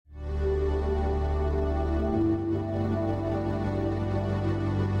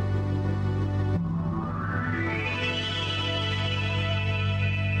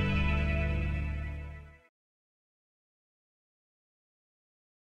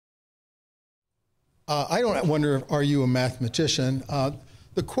I don't wonder, are you a mathematician?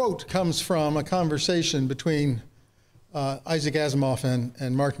 The quote comes from a conversation between Isaac Asimov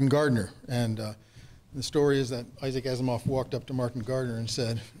and Martin Gardner. And the story is that Isaac Asimov walked up to Martin Gardner and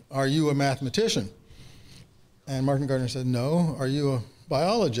said, "Are you a mathematician?" And Martin Gardner said, "No." "Are you a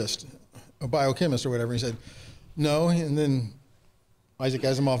biologist, a biochemist or whatever?" He said, "No." And then Isaac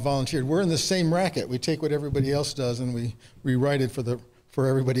Asimov volunteered, "We're in the same racket. We take what everybody else does and we rewrite it for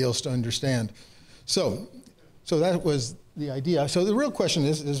everybody else to understand." So that was the idea. So the real question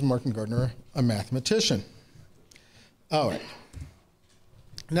is Martin Gardner a mathematician? All right.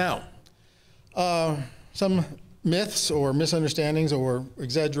 Now, some myths or misunderstandings or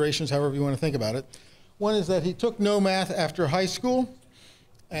exaggerations, however you want to think about it. One is that he took no math after high school,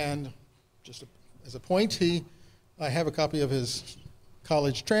 and just as a point, I have a copy of his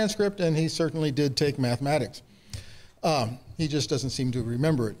college transcript, and he certainly did take mathematics. He just doesn't seem to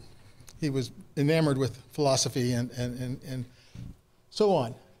remember it. He was enamored with philosophy and so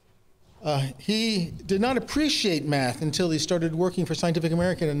on. He did not appreciate math until he started working for Scientific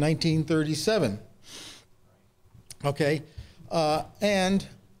American in 1937. Okay, and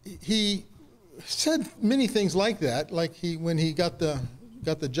he said many things like that, like when he got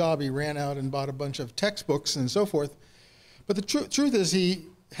the job, he ran out and bought a bunch of textbooks and so forth. But the truth is, he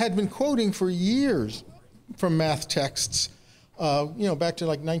had been quoting for years from math texts, back to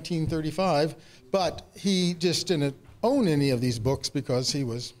like 1935, but he just didn't own any of these books because he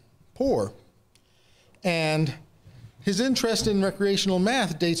was poor. And his interest in recreational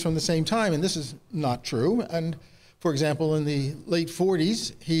math dates from the same time, and this is not true. And for example, in the late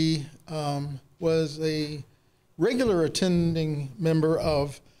 40s, he was a regular attending member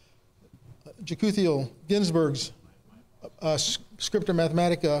of Jekuthiel Ginsburg's Scripta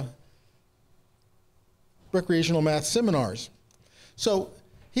Mathematica recreational math seminars. So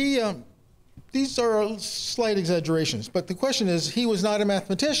these are slight exaggerations, but the question is, he was not a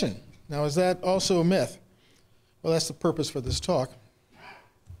mathematician. Now, is that also a myth? Well, that's the purpose for this talk.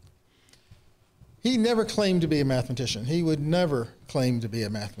 He never claimed to be a mathematician. He would never claim to be a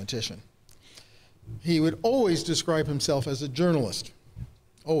mathematician. He would always describe himself as a journalist,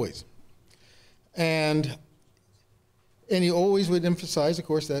 always. And he always would emphasize, of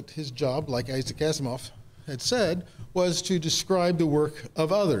course, that his job, like Isaac Asimov had said, was to describe the work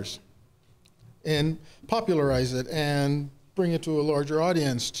of others and popularize it and bring it to a larger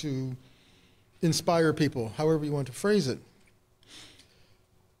audience, to inspire people, however you want to phrase it.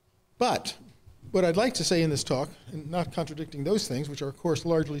 But what I'd like to say in this talk, and not contradicting those things, which are of course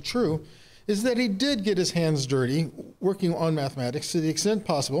largely true, is that he did get his hands dirty working on mathematics to the extent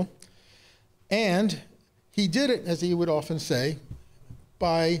possible, and he did it, as he would often say,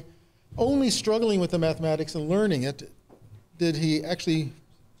 by only struggling with the mathematics and learning it did he actually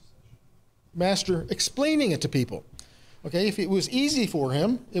master explaining it to people. Okay, if it was easy for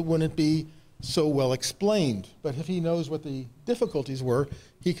him, it wouldn't be so well explained. But if he knows what the difficulties were,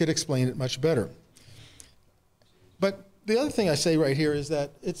 he could explain it much better. But the other thing I say right here is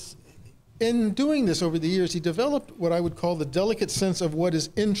that in doing this over the years, he developed what I would call the delicate sense of what is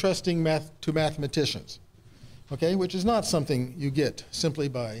interesting to mathematicians, okay, which is not something you get simply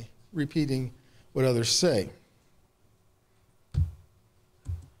by repeating what others say.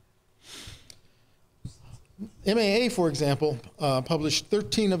 MAA, for example, published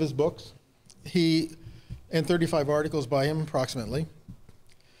 13 of his books, and 35 articles by him, approximately.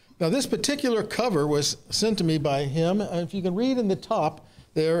 Now, this particular cover was sent to me by him, and if you can read in the top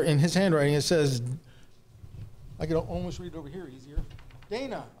there in his handwriting, it says, I can almost read it over here easier,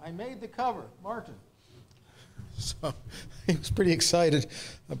 "Dana, I made the cover, Martin." So he was pretty excited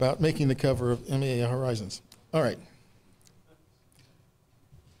about making the cover of MAA Horizons. All right.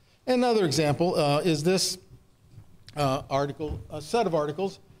 Another example is this article, a set of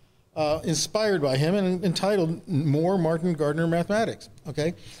articles inspired by him and entitled "More Martin Gardner Mathematics."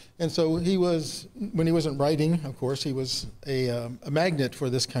 Okay, and so he was, when he wasn't writing, of course, he was a magnet for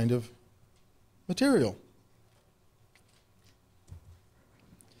this kind of material.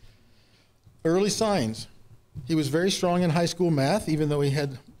 Early signs. He was very strong in high school math, even though he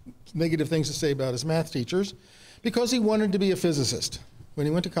had negative things to say about his math teachers, because he wanted to be a physicist. When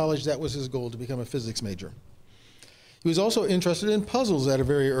he went to college, that was his goal, to become a physics major. He was also interested in puzzles at a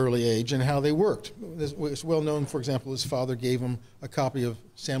very early age and how they worked. It's well known, for example, his father gave him a copy of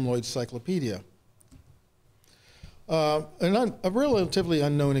Sam Lloyd's Cyclopedia. A relatively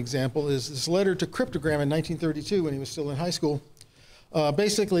unknown example is this letter to Cryptogram in 1932 when he was still in high school.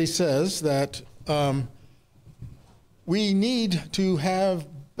 Basically says that we need to have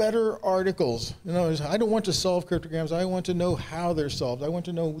better articles. You know, I don't want to solve cryptograms. I want to know how they're solved. I want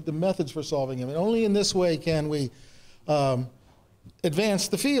to know the methods for solving them. And only in this way can we advance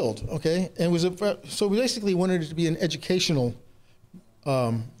the field, okay? And so we basically wanted it to be an educational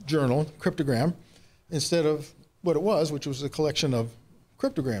journal, cryptogram, instead of what it was, which was a collection of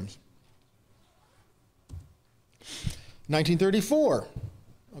cryptograms. 1934,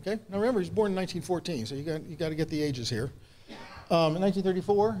 okay? Now remember, he was born in 1914, so you got to get the ages here. In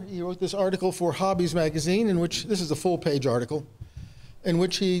 1934, he wrote this article for Hobbies magazine, in which, this is a full-page article, in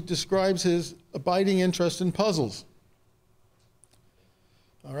which he describes his abiding interest in puzzles.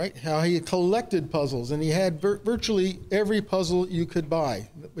 All right, how he collected puzzles, and he had virtually every puzzle you could buy,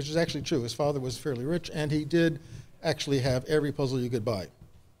 which is actually true. His father was fairly rich, and he did actually have every puzzle you could buy,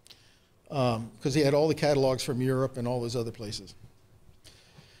 because he had all the catalogs from Europe and all those other places.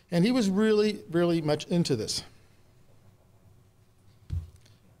 And he was really, really much into this.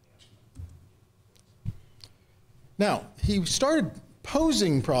 Now, he started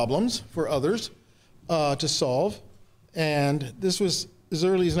posing problems for others to solve, and this was as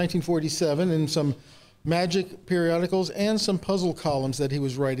early as 1947 in some magic periodicals and some puzzle columns that he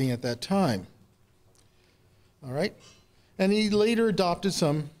was writing at that time. All right? And he later adopted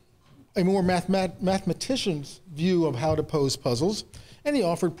a more mathematician's view of how to pose puzzles, and he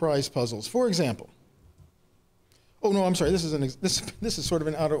offered prize puzzles. For example, oh no, I'm sorry, this is sort of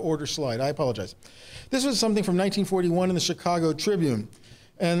an out of order slide, I apologize. This was something from 1941 in the Chicago Tribune,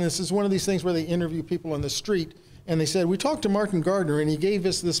 and this is one of these things where they interview people on the street, and they said, we talked to Martin Gardner, and he gave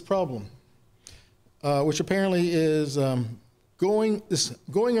us this problem, which apparently is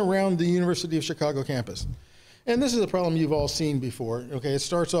going around the University of Chicago campus. And this is a problem you've all seen before, okay? It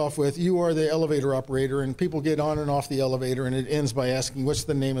starts off with, you are the elevator operator, and people get on and off the elevator, and it ends by asking, what's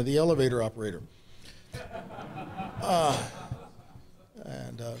the name of the elevator operator? But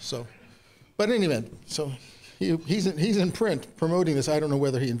in any event, so he's in print promoting this. I don't know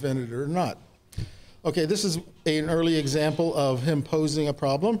whether he invented it or not. Okay, this is an early example of him posing a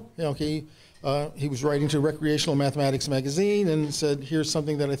problem. Okay, he was writing to Recreational Mathematics magazine and said, here's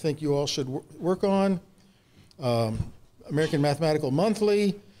something that I think you all should work on. American Mathematical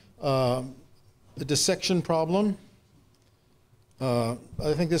Monthly, the dissection problem. I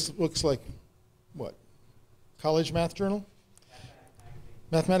think this looks like, what? College Math Journal?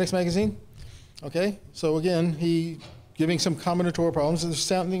 Mathematics magazine? Okay, so again, he giving some combinatorial problems.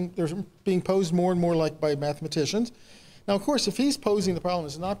 They're being posed more and more like by mathematicians. Now, of course, if he's posing the problem,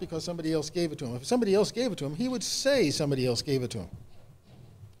 it's not because somebody else gave it to him. If somebody else gave it to him, he would say somebody else gave it to him.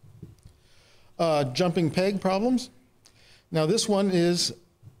 Jumping peg problems. Now, this one is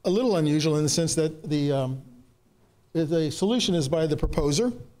a little unusual in the sense that the solution is by the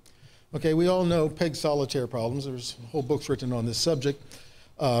proposer. Okay, we all know peg solitaire problems. There's whole books written on this subject,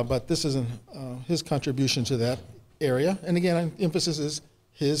 but this is his contribution to that area. And again, emphasis is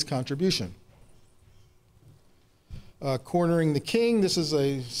his contribution. Cornering the king. This is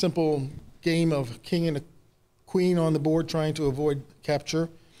a simple game of king and a queen on the board trying to avoid capture.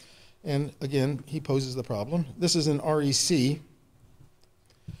 And again, he poses the problem. This is an REC.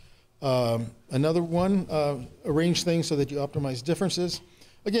 Another one, arrange things so that you optimize differences.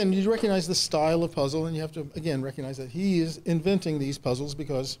 Again, you recognize the style of puzzle, and you have to, again, recognize that he is inventing these puzzles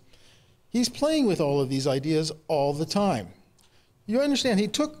because he's playing with all of these ideas all the time. You understand, he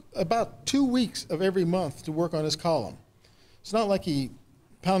took about 2 weeks of every month to work on his column. It's not like he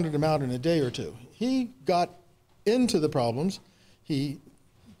pounded them out in a day or two. He got into the problems. He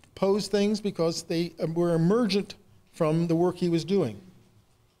posed things because they were emergent from the work he was doing.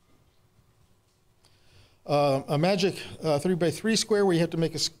 A magic 3x3 square where you have to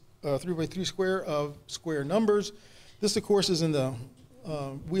make a 3x3 square of square numbers. This, of course, is in the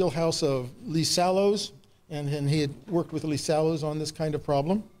wheelhouse of Lee Sallows, and he had worked with Lee Sallows on this kind of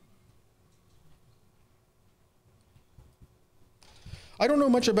problem. I don't know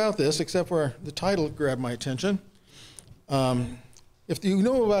much about this except for the title grabbed my attention. If you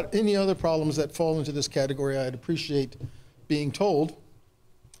know about any other problems that fall into this category, I'd appreciate being told.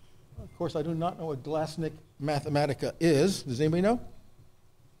 Of course, I do not know what Glasnik Mathematica is. Does anybody know?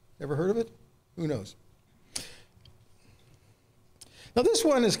 Ever heard of it? Who knows? Now, this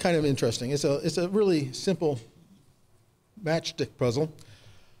one is kind of interesting. It's a really simple matchstick puzzle.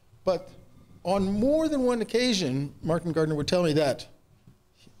 But on more than one occasion, Martin Gardner would tell me that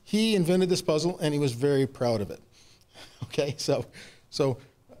he invented this puzzle and he was very proud of it. Okay, so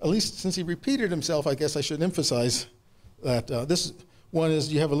at least since he repeated himself, I guess I should emphasize that this one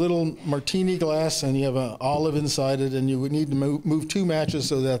is you have a little martini glass and you have an olive inside it, and you would need to move two matches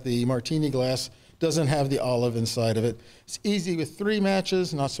so that the martini glass doesn't have the olive inside of it. It's easy with 3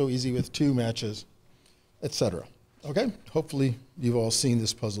 matches, not so easy with 2 matches, etc. Okay? Hopefully you've all seen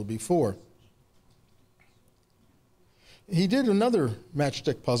this puzzle before. He did another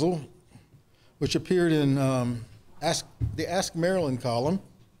matchstick puzzle, which appeared in the Ask Maryland column,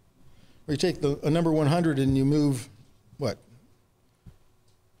 where you take a number 100 and you move, what?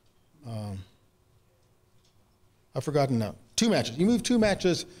 I've forgotten now. 2 matches. You move 2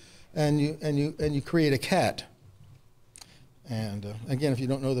 matches, and you create a cat. And again, if you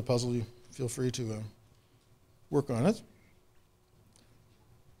don't know the puzzle, you feel free to work on it.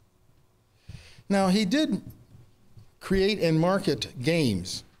 Now, he did create and market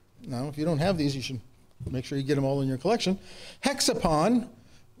games. Now, if you don't have these, you should make sure you get them all in your collection. Hexapon,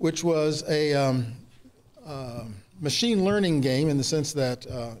 which was a machine learning game in the sense that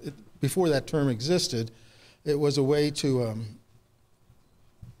before that term existed, it was a way to,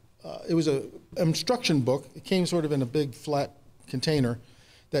 it was an instruction book. It came sort of in a big flat container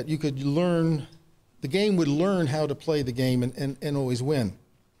that you could learn, the game would learn how to play the game and always win.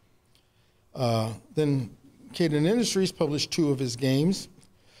 Then Caden Industries published 2 of his games.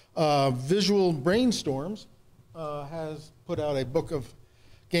 Visual Brainstorms has put out a book of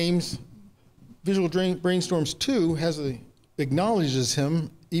games. Visual Brainstorms 2 acknowledges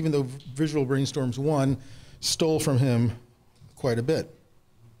him, even though Visual Brainstorms 1 stole from him quite a bit.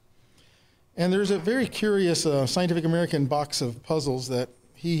 And there's a very curious Scientific American box of puzzles that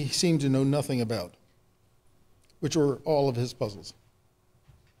he seemed to know nothing about, which were all of his puzzles.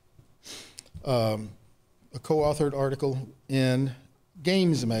 A co-authored article in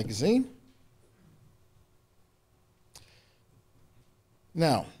Games magazine.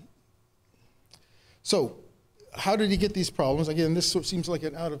 Now, so how did he get these problems? Again, this seems like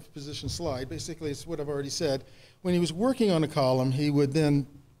an out-of-position slide. Basically, it's what I've already said. When he was working on a column, he would then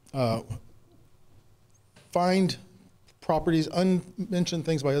find properties, unmentioned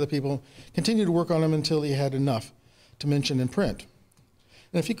things by other people, continue to work on them until he had enough to mention in print.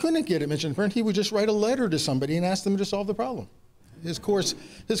 And if he couldn't get it mentioned in print, he would just write a letter to somebody and ask them to solve the problem. His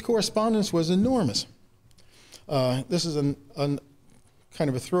correspondence was enormous. This is a kind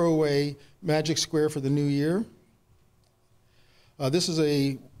of a throwaway magic square for the new year. This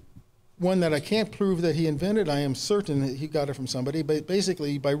is one that I can't prove that he invented. I am certain that he got it from somebody. But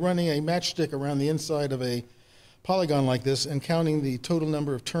basically, by running a matchstick around the inside of a polygon like this and counting the total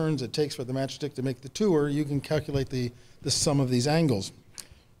number of turns it takes for the matchstick to make the tour, you can calculate the sum of these angles.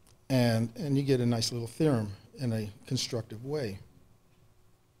 And you get a nice little theorem in a constructive way.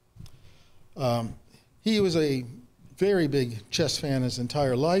 He was a very big chess fan his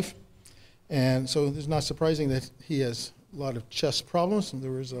entire life, and so it's not surprising that he has a lot of chess problems. And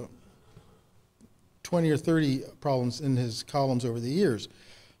there was 20 or 30 problems in his columns over the years.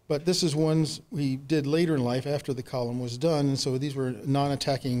 But this is ones he did later in life after the column was done, and so these were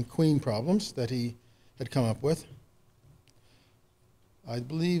non-attacking queen problems that he had come up with. I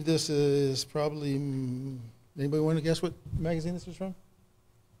believe this is probably, anybody want to guess what magazine this was from?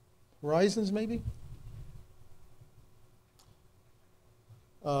 Horizons, maybe?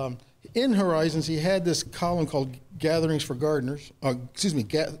 In Horizons, he had this column called Gatherings for Gardeners,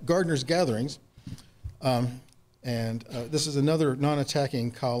 Gardner's Gatherings. This is another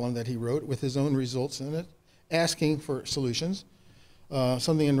non-attacking column that he wrote with his own results in it, asking for solutions.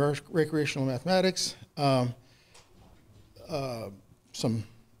 Something in recreational mathematics, some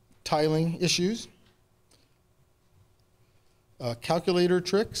tiling issues, calculator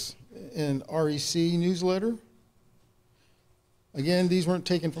tricks in REC newsletter. Again, these weren't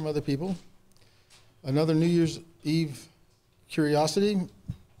taken from other people. Another New Year's Eve curiosity.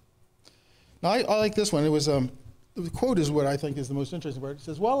 Now, I like this one. It was, the quote is what I think is the most interesting part. It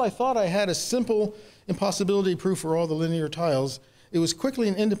says, "While I thought I had a simple impossibility proof for all the linear tiles, it was quickly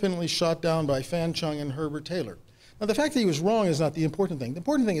and independently shot down by Fan Chung and Herbert Taylor." Now, the fact that he was wrong is not the important thing. The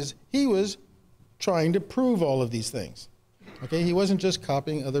important thing is he was trying to prove all of these things. Okay, he wasn't just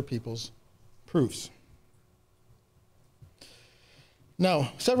copying other people's proofs.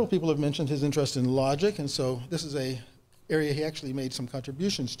 Now, several people have mentioned his interest in logic, and so this is an area he actually made some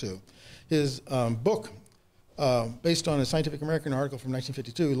contributions to. His book, based on a Scientific American article from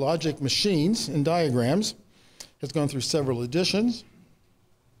 1952, Logic Machines and Diagrams, has gone through several editions.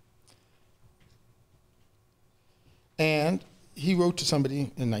 And he wrote to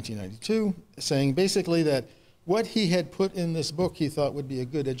somebody in 1992 saying basically that what he had put in this book he thought would be a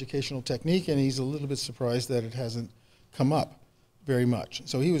good educational technique, and he's a little bit surprised that it hasn't come up very much.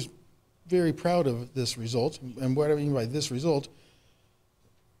 So he was very proud of this result. And what I mean by this result,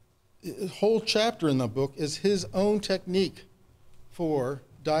 the whole chapter in the book is his own technique for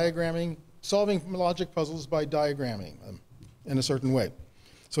diagramming solving logic puzzles by diagramming them in a certain way.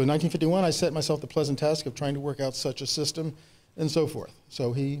 So in 1951, I set myself the pleasant task of trying to work out such a system and so forth.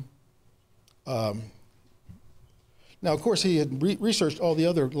 So he, now of course he had researched all the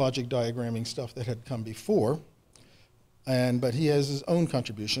other logic diagramming stuff that had come before, but he has his own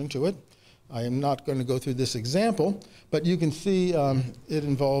contribution to it. I am not going to go through this example, but you can see it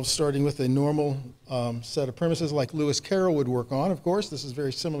involves starting with a normal set of premises like Lewis Carroll would work on, of course. This is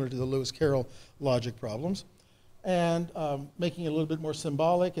very similar to the Lewis Carroll logic problems. And making it a little bit more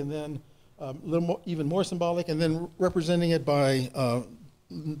symbolic, and then even more symbolic, and then representing it by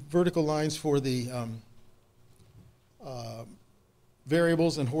vertical lines for the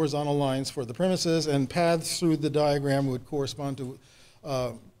variables and horizontal lines for the premises, and paths through the diagram would correspond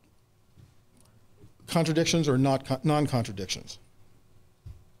to contradictions or non-contradictions.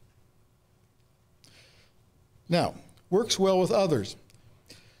 Now, works well with others.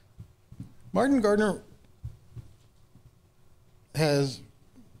 Martin Gardner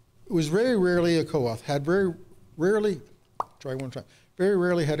was very rarely a co-author, very rarely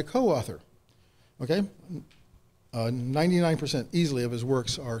had a co-author, okay? 99% easily of his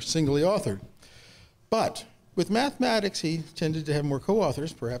works are singly authored. But with mathematics, he tended to have more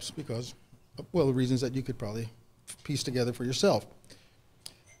co-authors, perhaps because, well, the reasons that you could probably piece together for yourself.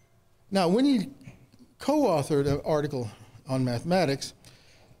 Now, when he co-authored an article on mathematics,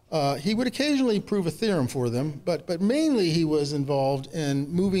 he would occasionally prove a theorem for them, but mainly he was involved in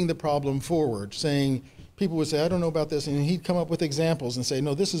moving the problem forward, saying, people would say, I don't know about this, and he'd come up with examples and say,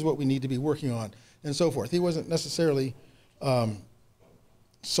 no, this is what we need to be working on, and so forth. He wasn't necessarily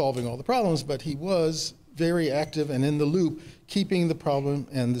solving all the problems, but he was very active and in the loop, keeping the problem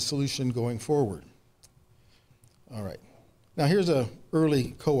and the solution going forward. All right. Now here's an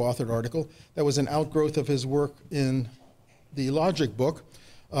early co-authored article that was an outgrowth of his work in the logic book.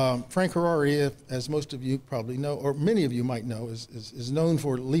 Frank Harari, as most of you probably know, or many of you might know, is known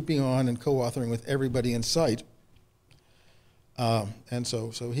for leaping on and co-authoring with everybody in sight. And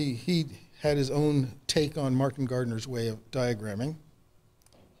so he had his own take on Martin Gardner's way of diagramming,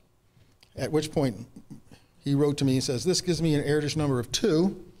 at which point he wrote to me, he says, this gives me an Erdős number of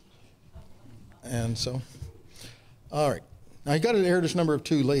 2. And so, all right. Now he got an Erdős number of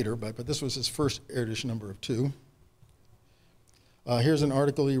 2 later, but this was his first Erdős number of 2. Here's an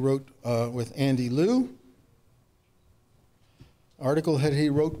article he wrote with Andy Liu. Article that he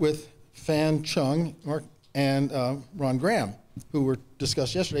wrote with Fan Chung and Ron Graham, who were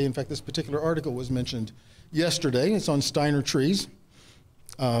discussed yesterday. In fact, this particular article was mentioned yesterday. It's on Steiner trees.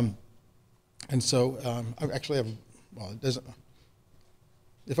 And so I actually have, well, it doesn't,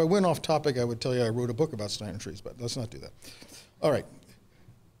 if I went off topic, I would tell you I wrote a book about Steiner trees, but let's not do that. All right.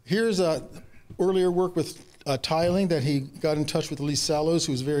 Here's earlier work with tiling that he got in touch with Elise Sallows,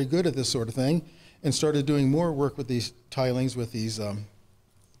 who was very good at this sort of thing, and started doing more work with these tilings with these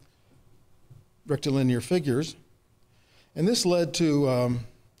rectilinear figures. And this led to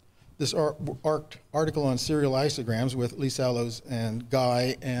this article on serial isograms with Elise Sallows and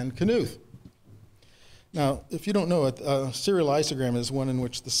Guy and Knuth. Now, if you don't know it, a serial isogram is one in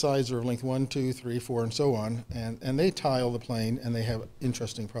which the sides are of length 1, 2, 3, 4, and so on, and they tile the plane, and they have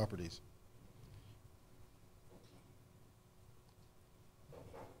interesting properties.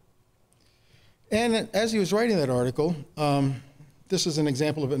 And as he was writing that article, this is an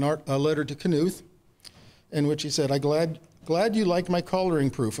example of a letter to Knuth, in which he said, I'm glad you liked my coloring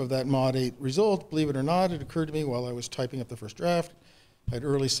proof of that Mod 8 result. Believe it or not, it occurred to me while I was typing up the first draft. I'd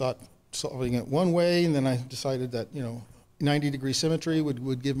early sought solving it one way, and then I decided that 90-degree symmetry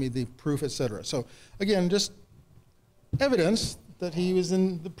would give me the proof, etc. So again, just evidence that he was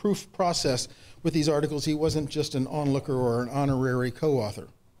in the proof process with these articles. He wasn't just an onlooker or an honorary co-author.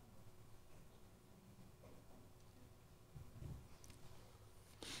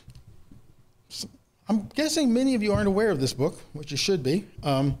 I'm guessing many of you aren't aware of this book, which you should be.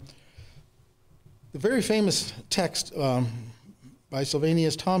 The very famous text by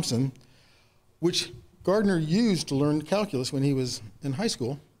Sylvanus Thompson, which Gardner used to learn calculus when he was in high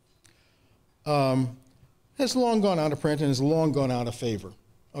school, has long gone out of print and has long gone out of favor,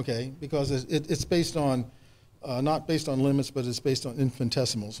 okay? Because it's based on, not based on limits, but it's based on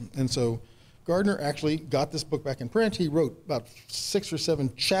infinitesimals. And so Gardner actually got this book back in print. He wrote about 6 or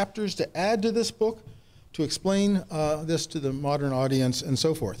 7 chapters to add to this book to explain this to the modern audience and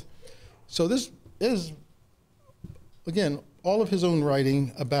so forth. So this is, again, all of his own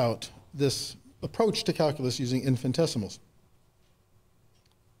writing about this approach to calculus using infinitesimals.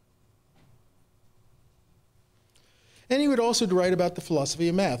 And he would also write about the philosophy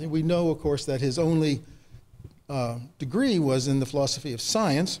of math. And we know, of course, that his only degree was in the philosophy of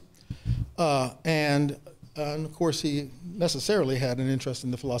science. And of course, he necessarily had an interest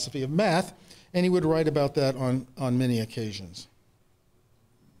in the philosophy of math, and he would write about that on many occasions.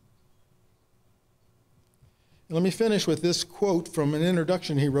 And let me finish with this quote from an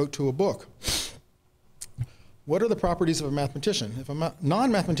introduction he wrote to a book. What are the properties of a mathematician? If a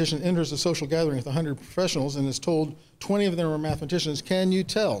non-mathematician enters a social gathering with 100 professionals and is told 20 of them are mathematicians, can you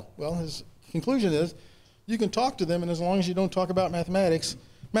tell? Well, his conclusion is, you can talk to them, and as long as you don't talk about mathematics,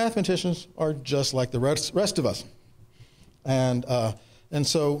 mathematicians are just like the rest of us. And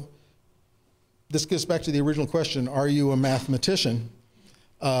so this gets back to the original question, are you a mathematician?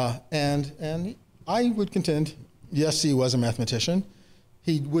 And I would contend, yes, he was a mathematician.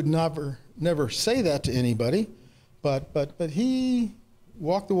 He would never say that to anybody, but he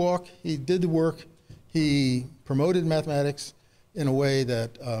walked the walk, he did the work, he promoted mathematics in a way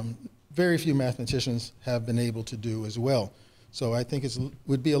that very few mathematicians have been able to do as well. So I think it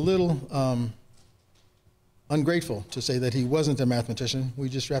would be a little ungrateful to say that he wasn't a mathematician. We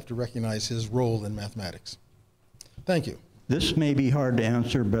just have to recognize his role in mathematics. Thank you. This may be hard to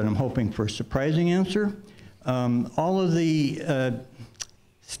answer, but I'm hoping for a surprising answer. All of the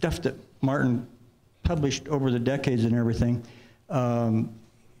stuff that Martin published over the decades and everything,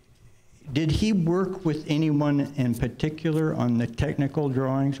 did he work with anyone in particular on the technical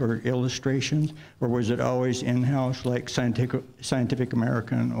drawings or illustrations, or was it always in-house like Scientific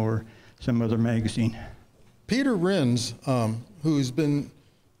American or some other magazine? Peter Renz, who's been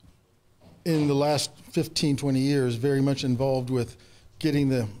in the last 15, 20 years very much involved with getting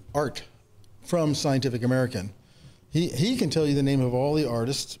the art from Scientific American, he can tell you the name of all the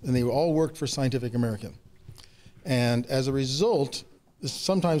artists, and they all worked for Scientific American. And as a result, it's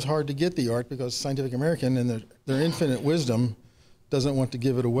sometimes hard to get the art because Scientific American, in their infinite wisdom, doesn't want to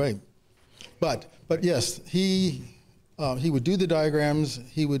give it away. But yes, he would do the diagrams,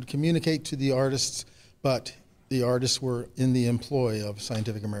 he would communicate to the artists, but the artists were in the employ of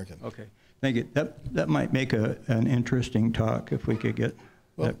Scientific American. Okay, thank you. That might make an interesting talk if we could get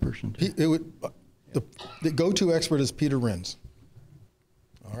that person to. The go-to expert is Peter Renz.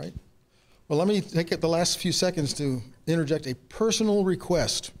 All right. Well, let me take the last few seconds to interject a personal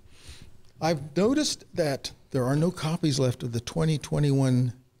request. I've noticed that there are no copies left of the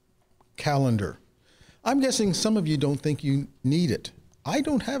 2021 calendar. I'm guessing some of you don't think you need it. I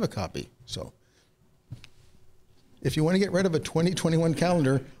don't have a copy, so if you want to get rid of a 2021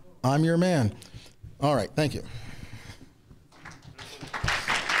 calendar, I'm your man. All right, thank you.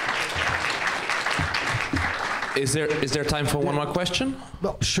 Is there time for one more question?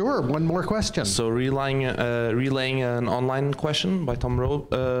 Well, sure, one more question. So relaying an online question by Tom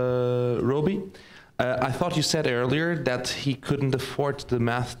Roby. I thought you said earlier that he couldn't afford the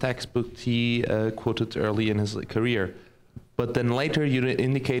math textbook he quoted early in his career. But then later you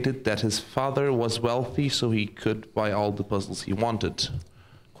indicated that his father was wealthy, so he could buy all the puzzles he wanted.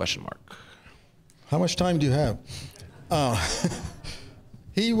 Question mark. How much time do you have?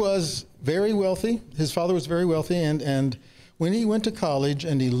 He was very wealthy. His father was very wealthy, and when he went to college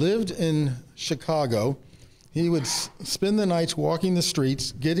and he lived in Chicago, he would spend the nights walking the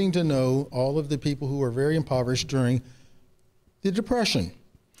streets, getting to know all of the people who were very impoverished during the Depression.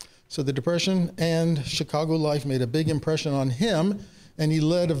 So the Depression and Chicago life made a big impression on him, and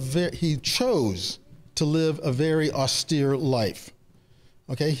he chose to live a very austere life.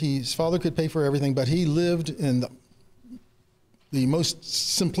 Okay, his father could pay for everything, but he lived in the most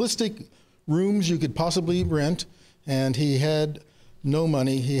simplistic rooms you could possibly rent, and he had no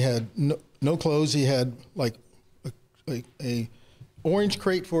money, he had no clothes, he had like a orange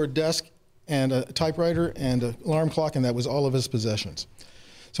crate for a desk and a typewriter and an alarm clock, and that was all of his possessions.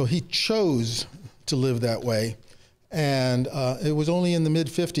 So he chose to live that way, and it was only in the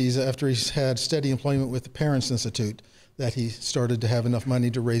mid-50s, after he had steady employment with the Parents Institute, that he started to have enough money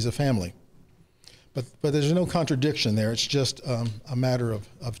to raise a family. But there's no contradiction there. It's just a matter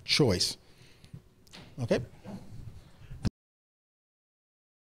of choice. Okay?